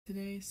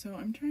today. So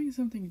I'm trying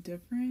something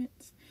different.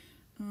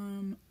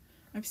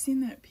 I've seen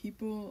that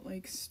people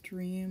like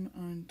stream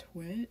on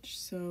Twitch,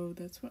 so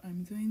that's what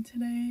I'm doing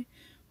today.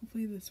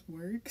 Hopefully this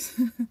works.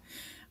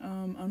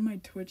 On my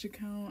Twitch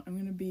account, I'm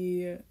gonna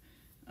be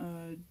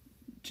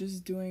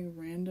just doing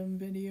random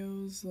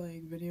videos,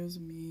 like videos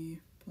of me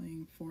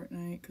playing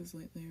Fortnite, because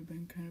lately I've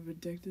been kind of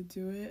addicted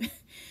to it.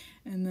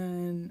 And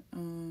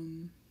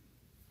then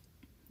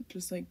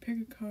just like pick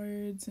a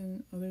cards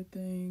and other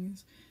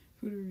things,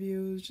 food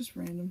reviews, just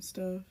random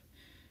stuff.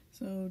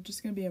 So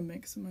just gonna be a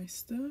mix of my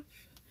stuff.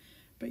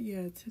 But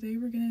yeah, today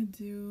we're gonna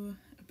do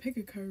a pick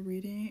a card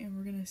reading, and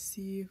we're gonna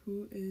see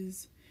who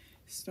is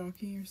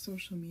stalking your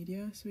social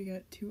media. So we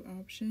got two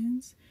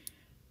options.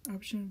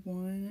 Option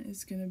one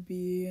is gonna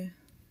be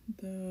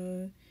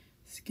the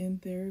skin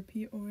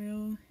therapy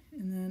oil,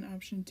 and then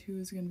option two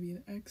is gonna be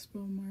the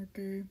expo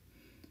marker.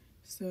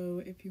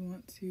 So if you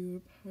want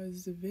to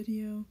pause the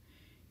video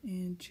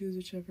and choose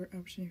whichever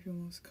option you feel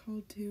most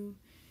called to,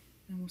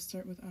 and we'll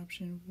start with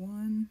option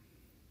one.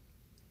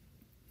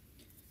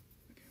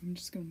 Okay, I'm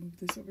just gonna move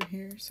this over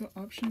here. So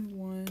option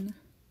one,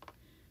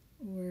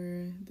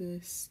 or the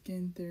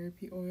skin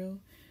therapy oil,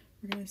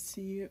 we're gonna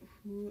see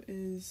who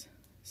is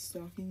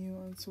stalking you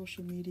on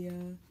social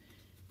media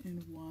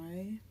and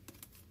why.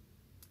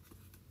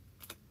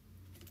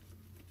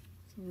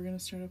 So we're gonna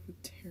start off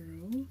with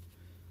tarot.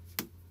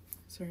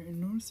 Sorry,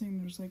 I'm noticing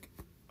there's like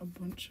a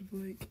bunch of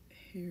like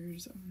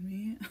hairs on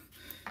me.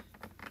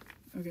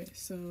 Okay,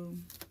 so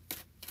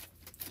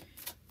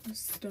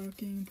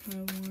stalking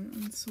pile one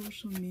on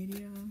social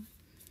media.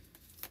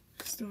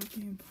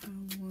 Stalking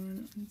pile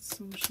one on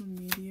social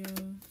media.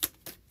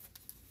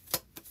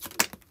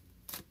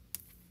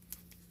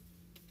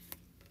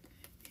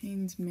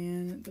 Hanged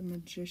Man, the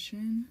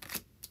Magician.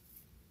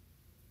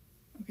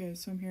 Okay,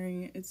 so I'm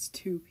hearing it's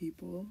two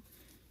people.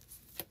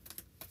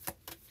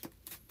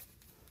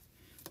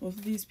 Both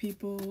of these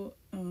people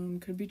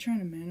could be trying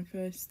to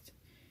manifest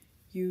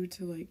you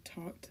to like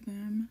talk to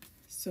them.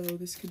 So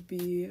this could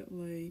be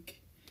like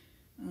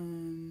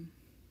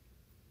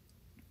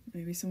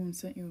maybe someone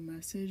sent you a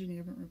message and you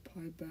haven't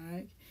replied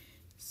back,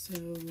 so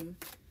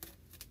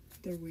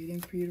they're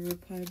waiting for you to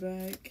reply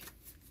back.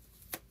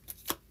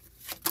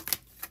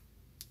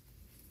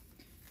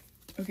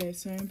 Okay,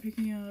 so I'm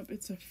picking up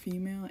it's a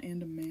female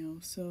and a male.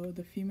 So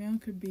the female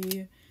could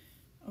be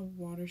a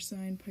water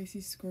sign,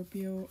 Pisces,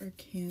 Scorpio, or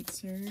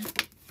Cancer.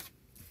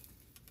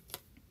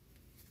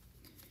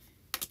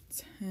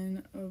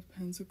 10 of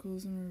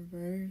Pentacles in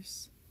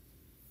reverse.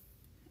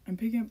 I'm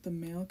picking up the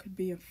male could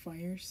be a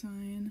fire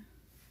sign,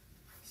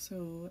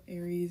 so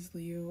Aries,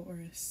 Leo, or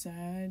a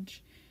Sag.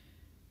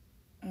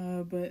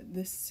 But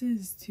this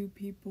is two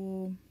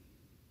people.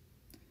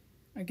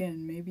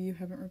 Again, maybe you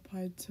haven't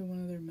replied to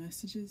one of their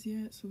messages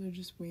yet, so they're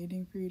just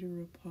waiting for you to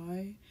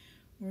reply,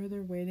 or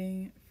they're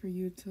waiting for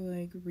you to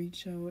like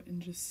reach out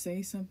and just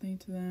say something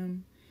to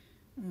them.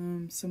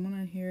 Someone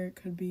on here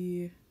could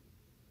be,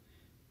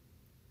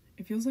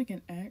 it feels like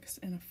an ex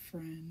and a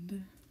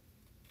friend,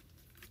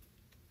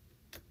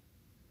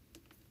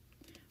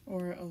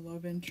 or a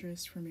love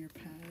interest from your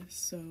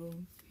past. So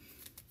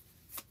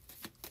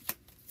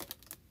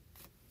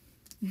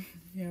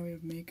yeah, we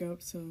have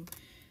makeup. So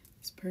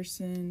this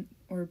person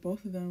or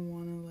both of them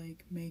want to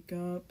like make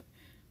up.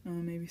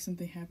 Maybe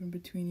something happened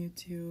between you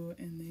two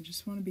and they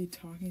just want to be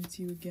talking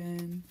to you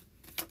again.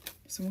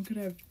 Someone could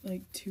have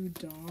like two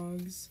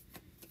dogs,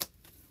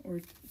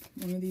 or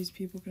one of these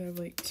people could have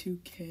like two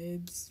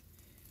kids.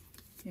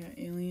 Yeah,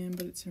 alien,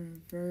 but it's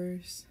in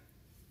reverse.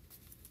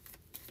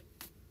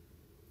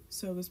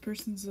 So this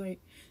person's like,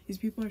 these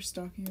people are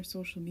stalking your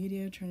social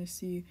media, trying to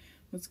see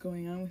what's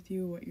going on with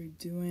you, what you're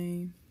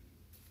doing,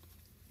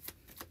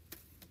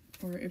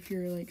 or if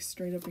you're like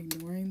straight up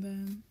ignoring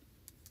them.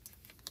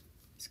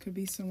 This could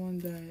be someone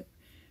that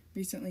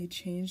recently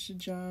changed a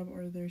job,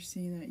 or they're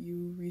seeing that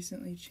you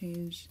recently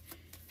changed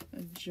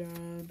a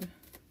job.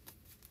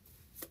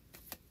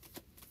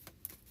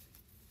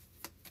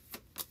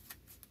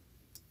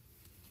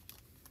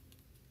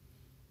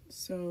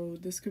 So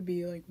this could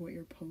be like what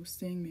you're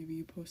posting. Maybe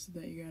you posted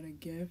that you got a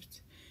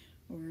gift,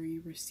 or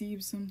you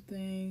received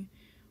something,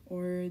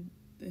 or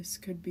this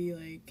could be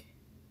like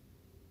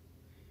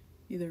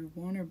either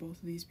one or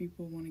both of these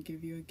people want to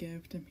give you a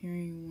gift. I'm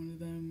hearing one of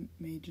them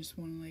may just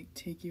want to like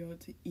take you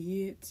out to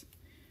eat,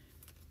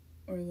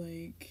 or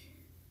like,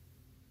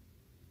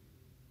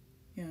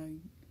 yeah,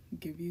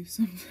 give you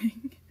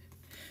something.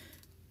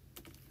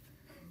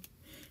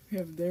 We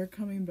have they're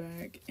coming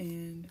back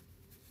and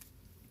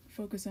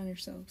focus on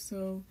yourself.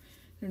 So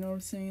they're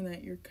noticing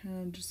that you're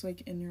kind of just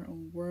like in your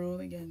own world.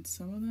 Again,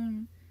 some of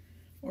them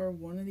or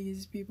one of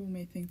these people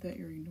may think that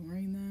you're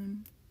ignoring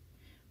them,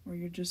 or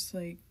you're just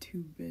like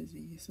too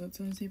busy. So that's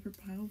what I'm saying for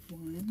pile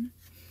one.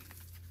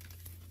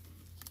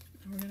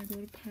 Now we're gonna go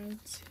to pile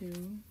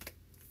two.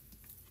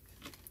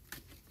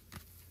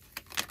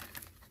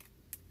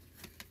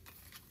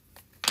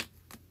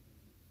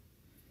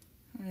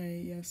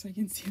 Alright, yes, I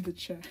can see the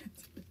chat.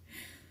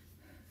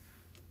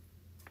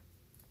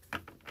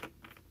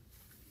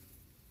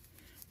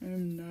 I'm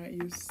I'm not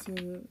used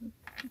to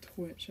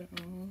Twitch at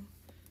all.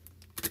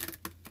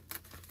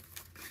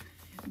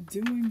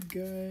 Doing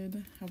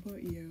good. How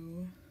about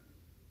you?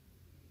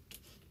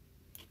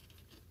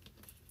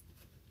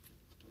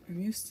 I'm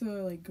used to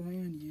like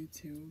going on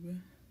YouTube,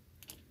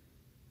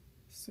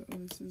 so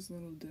this is a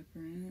little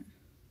different.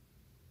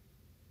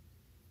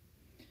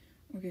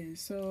 Okay,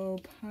 so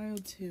pile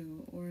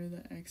 2, or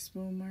the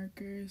expo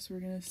markers. We're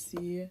gonna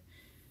see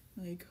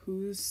like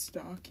who's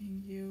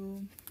stalking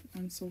you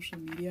on social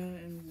media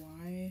and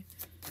why.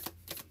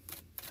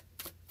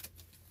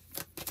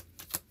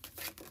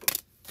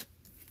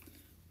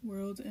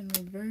 World in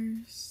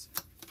reverse.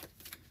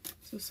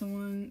 So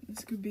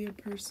this could be a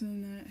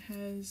person that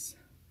has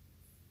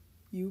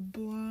you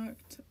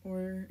blocked,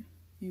 or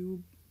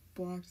you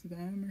blocked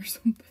them or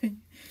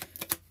something.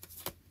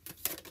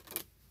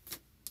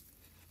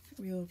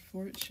 Wheel of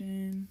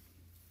Fortune.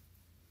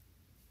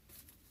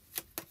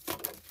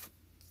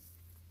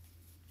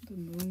 The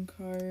Moon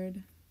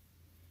card.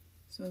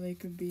 So they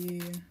could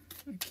be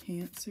a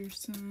Cancer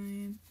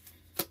sign.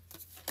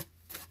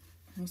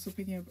 I'm also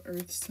picking up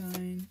Earth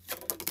sign.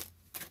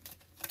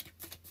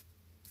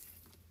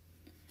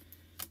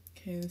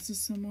 Okay, this is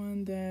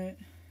someone that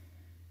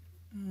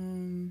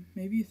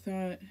maybe you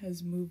thought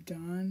has moved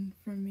on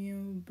from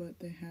you, but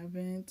they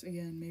haven't.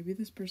 Again, maybe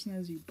this person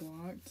has you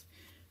blocked,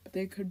 but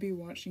they could be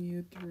watching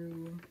you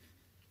through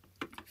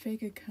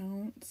fake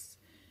accounts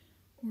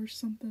or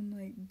something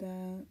like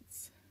that.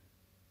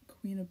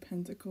 Queen of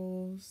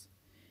Pentacles.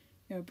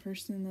 Yeah, a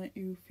person that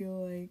you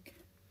feel like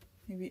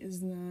maybe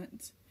is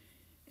not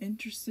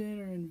interested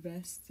or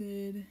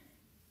invested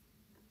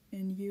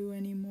in you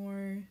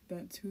anymore.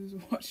 That's who's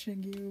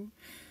watching you.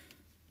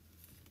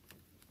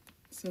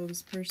 So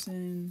this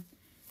person,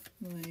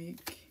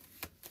 like,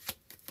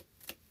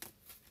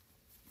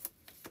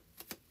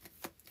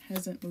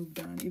 hasn't moved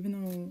on, even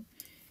though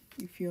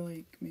you feel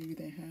like maybe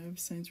they have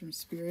signs from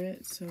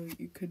spirit. So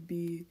you could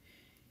be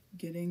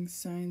getting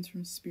signs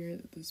from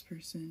spirit that this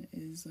person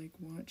is like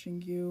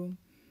watching you,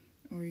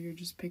 or you're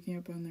just picking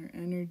up on their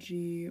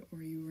energy,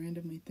 or you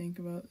randomly think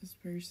about this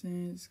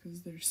person. It's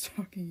because they're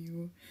stalking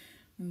you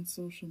on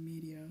social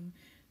media.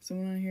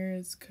 Someone on here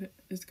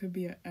this could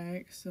be an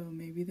ex, so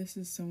maybe this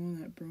is someone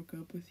that broke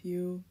up with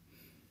you,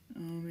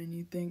 and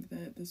you think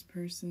that this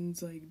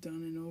person's like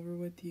done and over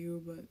with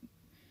you, but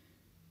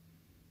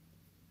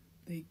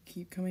they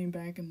keep coming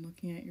back and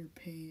looking at your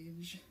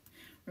page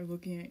or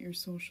looking at your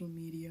social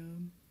media.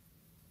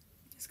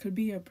 This could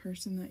be a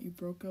person that you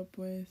broke up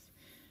with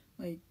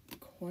like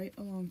quite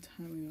a long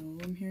time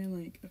ago. I'm hearing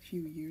like a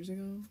few years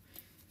ago.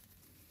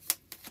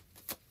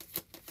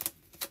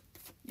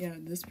 Yeah,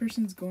 this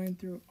person's going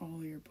through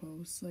all your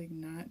posts, like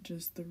not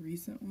just the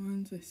recent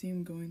ones. I see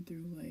him going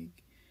through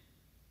like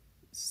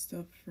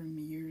stuff from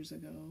years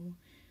ago.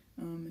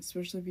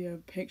 Especially if you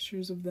have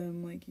pictures of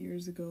them like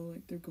years ago,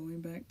 like they're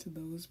going back to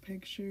those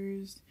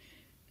pictures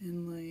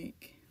and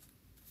like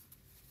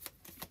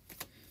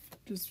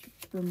just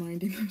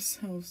reminding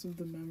themselves of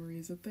the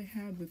memories that they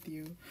had with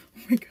you.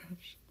 Oh my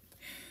gosh.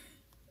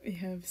 We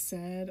have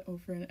sad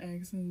over an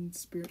ex and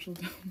spiritual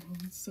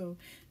downloads. So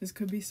this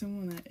could be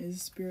someone that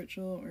is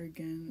spiritual, or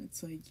again,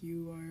 it's like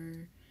you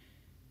are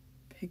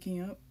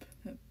picking up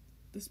that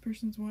this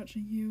person's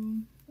watching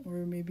you,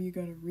 or maybe you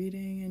got a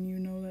reading and you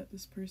know that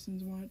this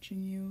person's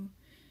watching you,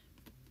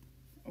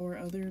 or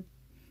other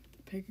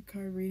pick a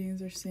card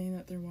readings are saying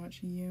that they're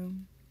watching you.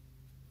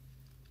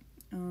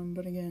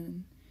 But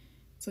again,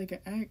 it's like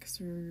an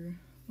ex or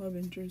love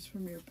interest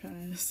from your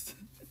past.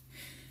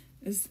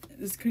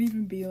 This could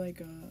even be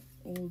like a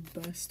old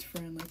best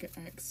friend, like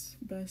an ex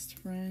best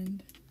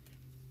friend,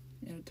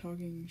 yeah,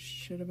 talking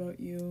shit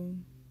about you.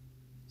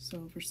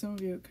 So for some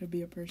of you, it could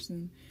be a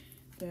person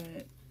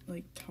that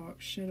like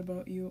talks shit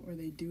about you, or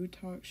they do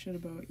talk shit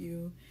about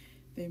you.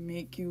 They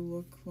make you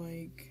look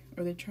like,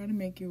 or they try to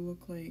make you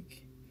look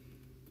like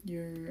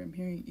you're, I'm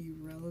hearing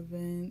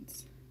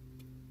irrelevant,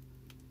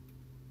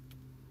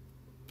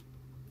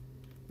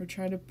 or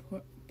try to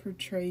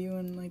portray you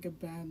in like a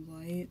bad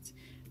light.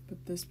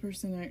 But this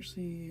person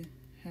actually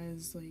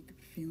has like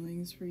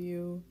feelings for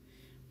you,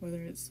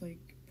 whether it's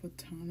like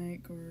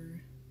platonic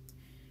or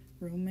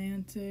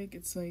romantic.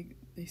 It's like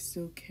they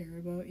still care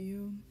about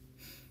you.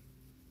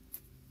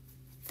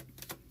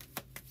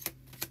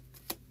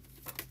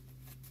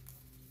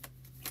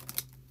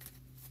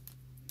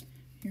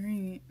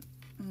 Hearing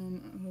a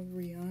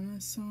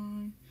Rihanna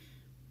song,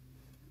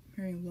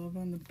 hearing Love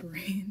on the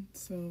Brain.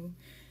 So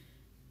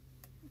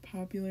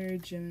popular,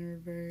 gym in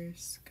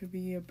reverse. Could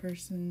be a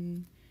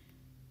person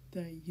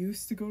that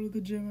used to go to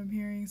the gym, I'm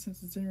hearing,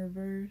 since it's in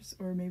reverse,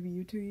 or maybe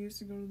you two used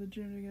to go to the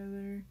gym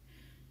together.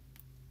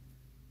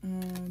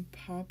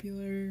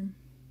 Popular.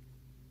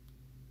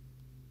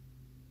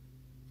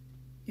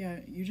 Yeah,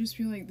 you just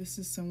feel like this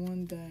is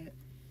someone that,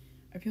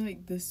 I feel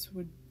like this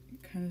would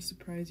kind of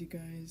surprise you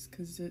guys,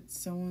 because it's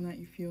someone that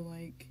you feel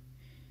like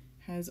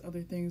has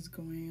other things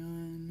going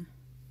on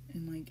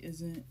and like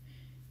isn't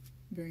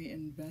very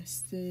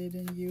invested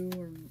in you,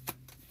 or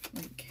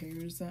like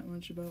cares that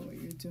much about what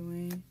you're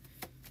doing.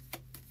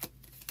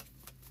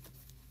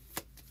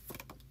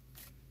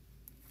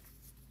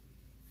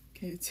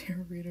 Okay,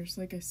 tarot readers,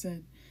 like I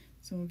said,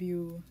 some of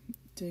you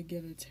did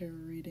get a tarot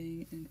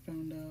reading and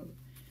found out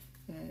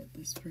that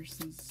this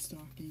person's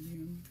stalking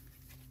you.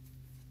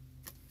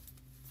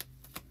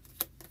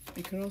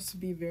 It could also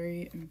be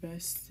very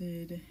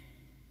invested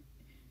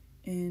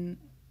in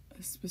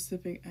a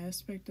specific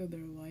aspect of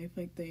their life,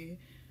 like they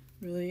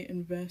really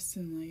invest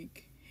in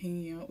like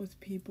hanging out with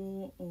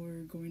people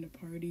or going to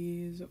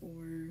parties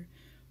or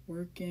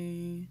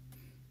working.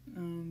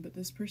 But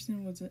this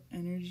person was an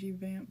energy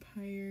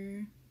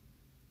vampire.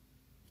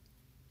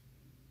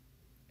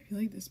 I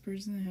feel like this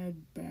person had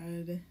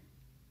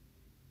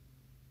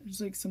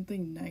there's like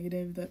something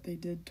negative that they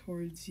did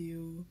towards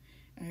you,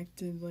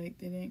 acted like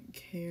they didn't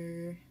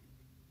care,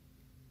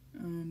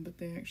 but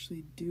they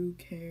actually do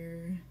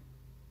care,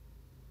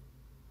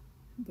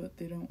 but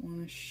they don't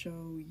want to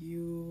show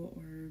you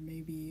or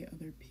maybe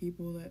other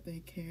people that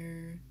they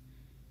care.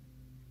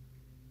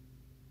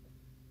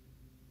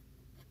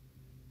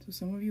 So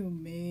some of you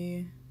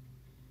may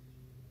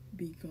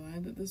be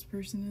glad that this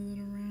person isn't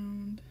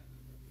around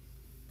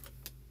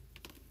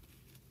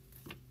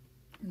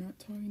or not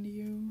talking to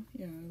you.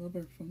 Yeah, I love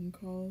our phone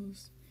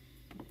calls.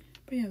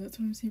 But yeah, that's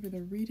what I'm saying for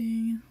the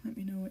reading. Let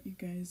me know what you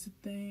guys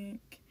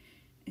think,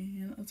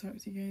 and I'll talk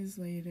to you guys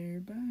later.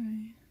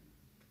 Bye.